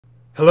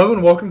Hello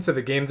and welcome to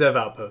the GameDev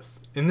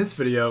Outpost. In this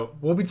video,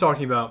 we'll be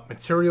talking about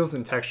materials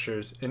and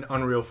textures in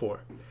Unreal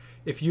 4.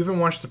 If you haven't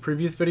watched the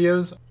previous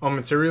videos on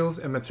materials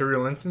and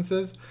material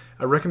instances,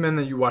 I recommend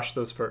that you watch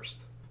those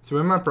first. So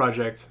in my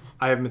project,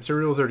 I have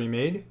materials already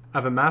made, I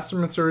have a master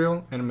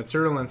material and a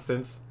material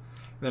instance,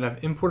 and then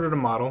I've imported a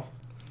model,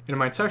 and in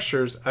my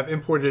textures, I've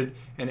imported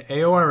an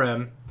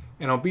AORM,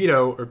 an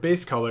albedo or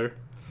base color,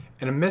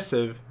 an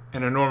emissive,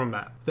 and a normal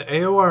map. The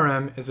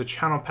AORM is a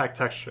channel pack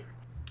texture.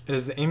 It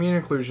is the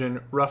ambient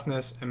occlusion,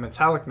 roughness, and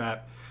metallic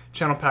map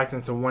channel packed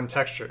into one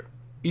texture.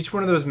 Each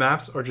one of those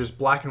maps are just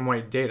black and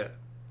white data,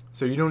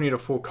 so you don't need a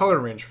full color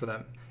range for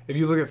them. If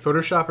you look at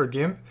Photoshop or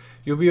GIMP,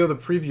 you'll be able to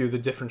preview the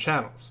different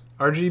channels,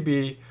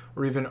 RGB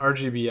or even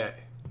RGBA.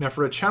 Now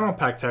for a channel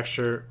pack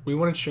texture, we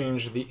want to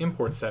change the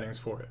import settings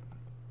for it.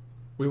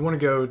 We want to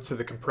go to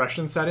the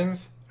compression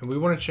settings, and we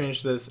want to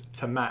change this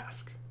to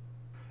mask.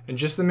 And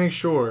just to make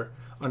sure,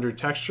 under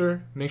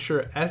texture, make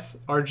sure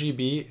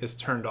sRGB is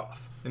turned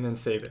off, and then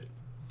save it.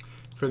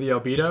 For the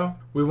albedo,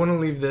 we want to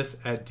leave this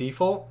at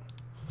default.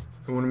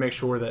 We want to make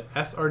sure that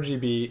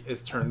sRGB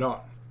is turned on.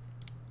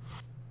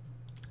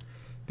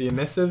 The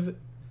emissive,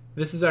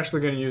 this is actually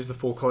going to use the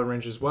full color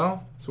range as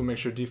well, so we'll make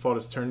sure default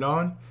is turned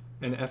on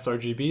and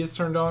sRGB is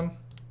turned on.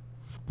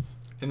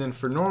 And then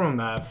for normal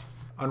map,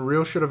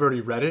 Unreal should have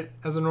already read it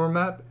as a normal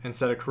map and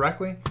set it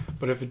correctly,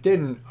 but if it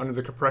didn't, under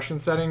the compression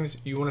settings,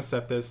 you want to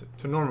set this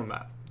to normal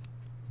map.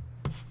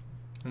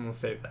 And we'll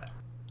save that.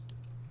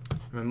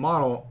 My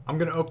model, I'm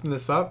going to open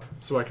this up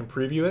so I can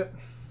preview it.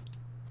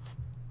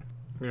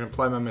 I'm going to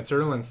apply my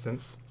material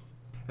instance,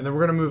 and then we're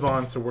going to move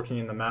on to working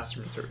in the master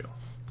material.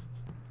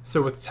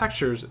 So with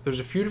textures, there's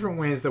a few different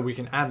ways that we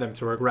can add them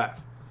to our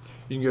graph.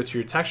 You can go to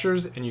your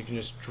textures and you can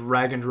just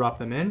drag and drop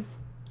them in,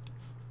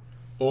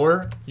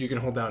 or you can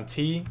hold down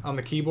T on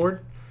the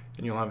keyboard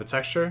and you'll have a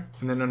texture,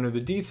 and then under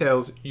the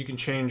details, you can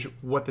change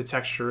what the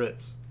texture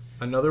is.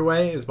 Another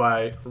way is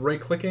by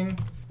right-clicking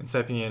and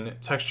typing in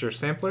texture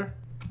sampler.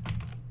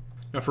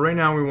 Now for right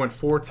now, we want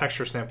 4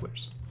 texture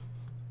samplers.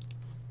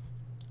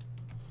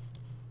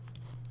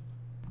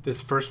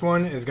 This first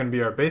one is going to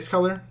be our base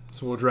color,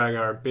 so we'll drag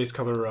our base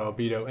color or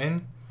albedo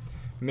in.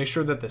 Make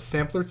sure that the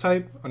sampler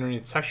type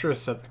underneath texture is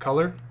set to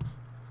color.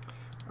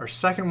 Our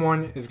second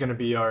one is going to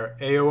be our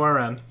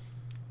AORM.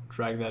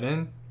 Drag that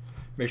in.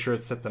 Make sure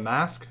it's set to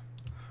mask.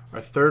 Our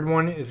third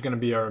one is going to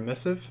be our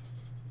emissive.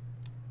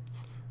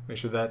 Make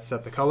sure that's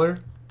set to color.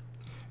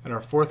 And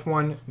our fourth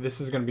one, this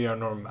is going to be our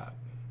normal map.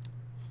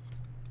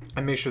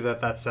 And make sure that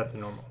that's set to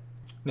normal.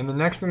 And the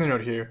next thing to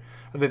note here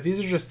are that these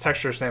are just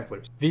texture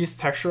samplers. These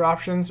texture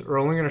options are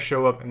only going to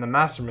show up in the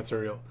master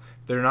material.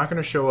 They're not going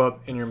to show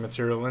up in your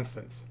material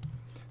instance.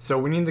 So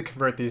we need to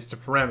convert these to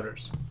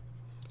parameters.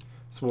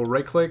 So we'll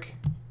right click,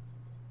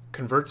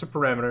 convert to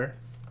parameter.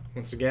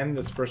 Once again,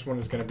 this first one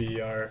is going to be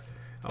our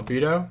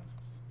albedo.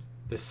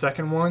 The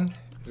second one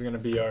is going to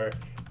be our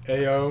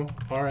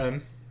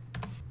AORM.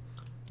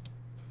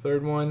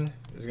 Third one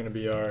is going to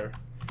be our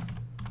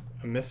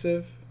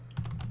emissive.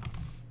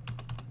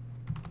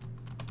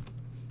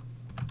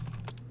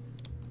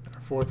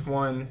 Fourth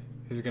one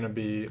is going to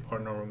be our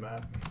normal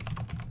map.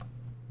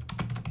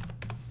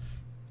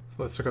 So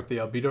let's look up the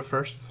albedo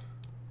first.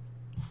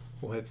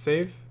 We'll hit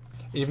save.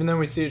 Even though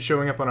we see it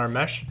showing up on our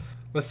mesh,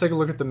 let's take a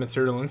look at the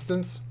material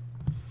instance.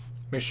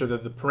 Make sure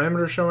that the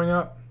parameter is showing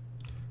up.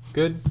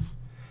 Good.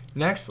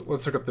 Next,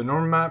 let's look up the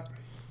normal map.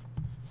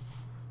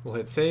 We'll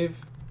hit save,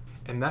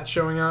 and that's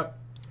showing up,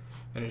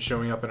 and it's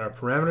showing up in our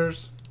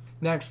parameters.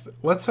 Next,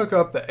 let's hook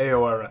up the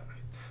AORM.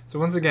 So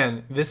once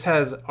again, this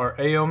has our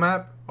AO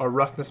map, our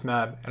roughness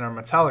map, and our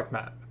metallic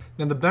map.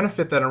 Now the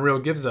benefit that Unreal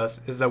gives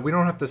us is that we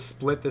don't have to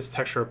split this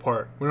texture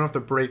apart. We don't have to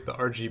break the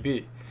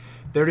RGB.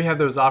 They already have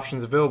those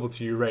options available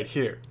to you right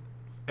here.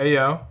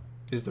 AO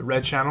is the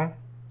red channel.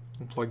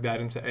 We'll plug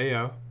that into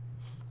AO.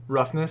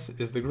 Roughness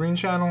is the green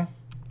channel.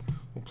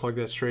 We'll plug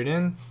that straight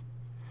in.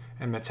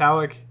 And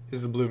metallic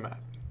is the blue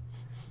map.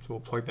 So we'll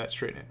plug that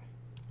straight in.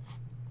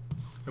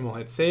 And we'll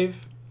hit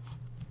save.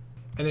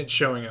 And it's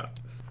showing up.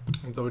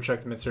 We'll double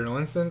check the material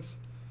instance,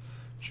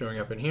 showing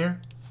up in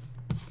here.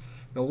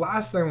 The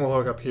last thing we'll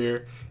hook up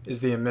here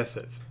is the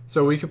emissive.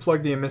 So we could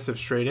plug the emissive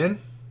straight in,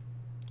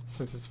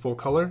 since it's full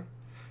color,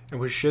 and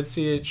we should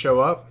see it show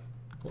up.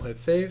 We'll hit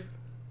save,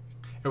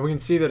 and we can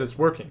see that it's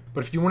working.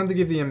 But if you wanted to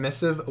give the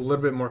emissive a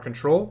little bit more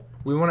control,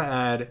 we want to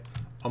add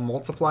a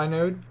multiply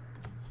node,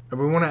 and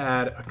we want to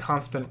add a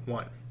constant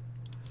 1.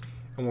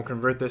 And we'll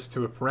convert this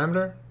to a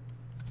parameter,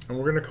 and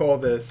we're going to call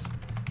this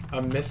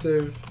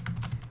emissive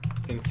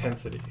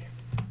intensity.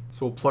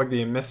 So we'll plug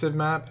the emissive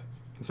map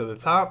into the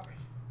top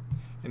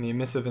and the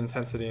emissive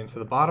intensity into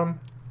the bottom.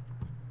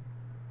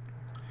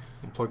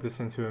 We'll plug this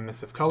into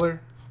emissive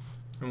color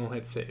and we'll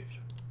hit save.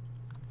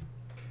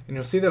 And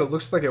you'll see that it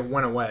looks like it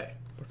went away.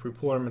 But if we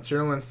pull our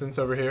material instance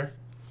over here,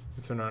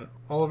 we turn on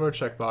all of our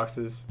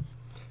checkboxes,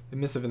 the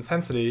emissive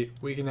intensity,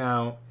 we can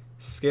now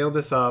scale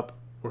this up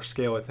or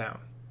scale it down.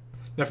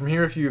 Now from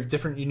here, if you have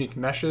different unique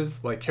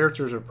meshes like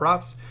characters or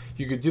props,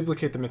 you could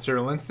duplicate the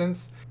material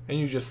instance and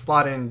you just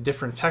slot in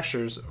different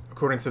textures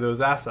according to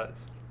those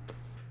assets.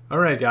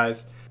 Alright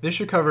guys, this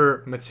should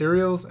cover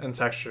materials and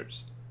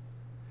textures.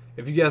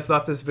 If you guys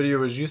thought this video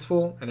was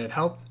useful and it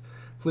helped,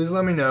 please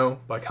let me know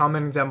by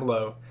commenting down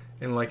below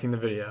and liking the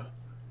video.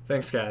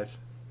 Thanks guys.